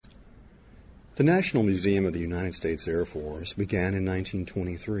The National Museum of the United States Air Force began in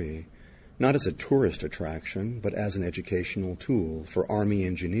 1923, not as a tourist attraction, but as an educational tool for Army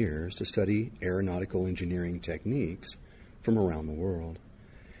engineers to study aeronautical engineering techniques from around the world.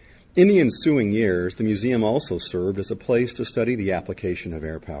 In the ensuing years, the museum also served as a place to study the application of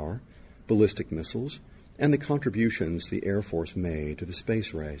air power, ballistic missiles, and the contributions the Air Force made to the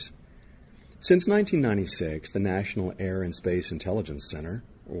space race. Since 1996, the National Air and Space Intelligence Center,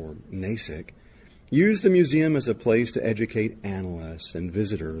 or NASIC, used the museum as a place to educate analysts and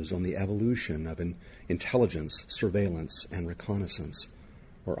visitors on the evolution of intelligence, surveillance, and reconnaissance,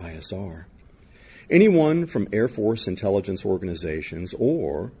 or ISR. Anyone from Air Force intelligence organizations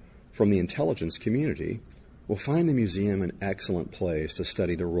or from the intelligence community will find the museum an excellent place to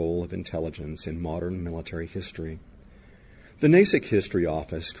study the role of intelligence in modern military history. The NASIC History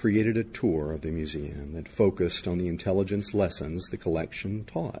Office created a tour of the museum that focused on the intelligence lessons the collection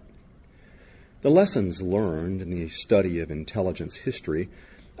taught. The lessons learned in the study of intelligence history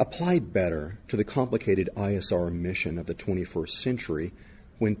applied better to the complicated ISR mission of the 21st century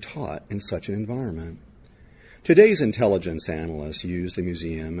when taught in such an environment. Today's intelligence analysts use the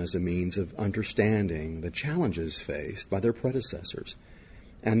museum as a means of understanding the challenges faced by their predecessors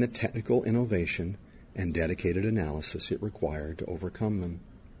and the technical innovation and dedicated analysis it required to overcome them.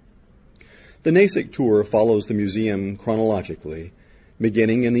 The NASIC tour follows the museum chronologically,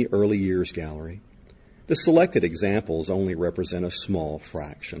 beginning in the early years gallery. The selected examples only represent a small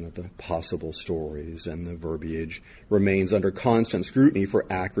fraction of the possible stories, and the verbiage remains under constant scrutiny for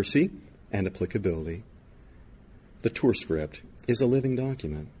accuracy and applicability. The tour script is a living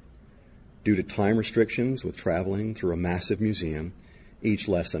document. Due to time restrictions with traveling through a massive museum, each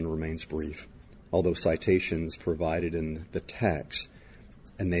lesson remains brief, although citations provided in the text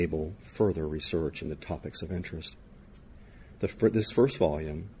enable further research into topics of interest. This first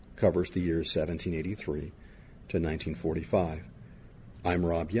volume covers the years 1783 to 1945. I'm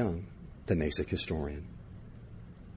Rob Young, the NASIC historian.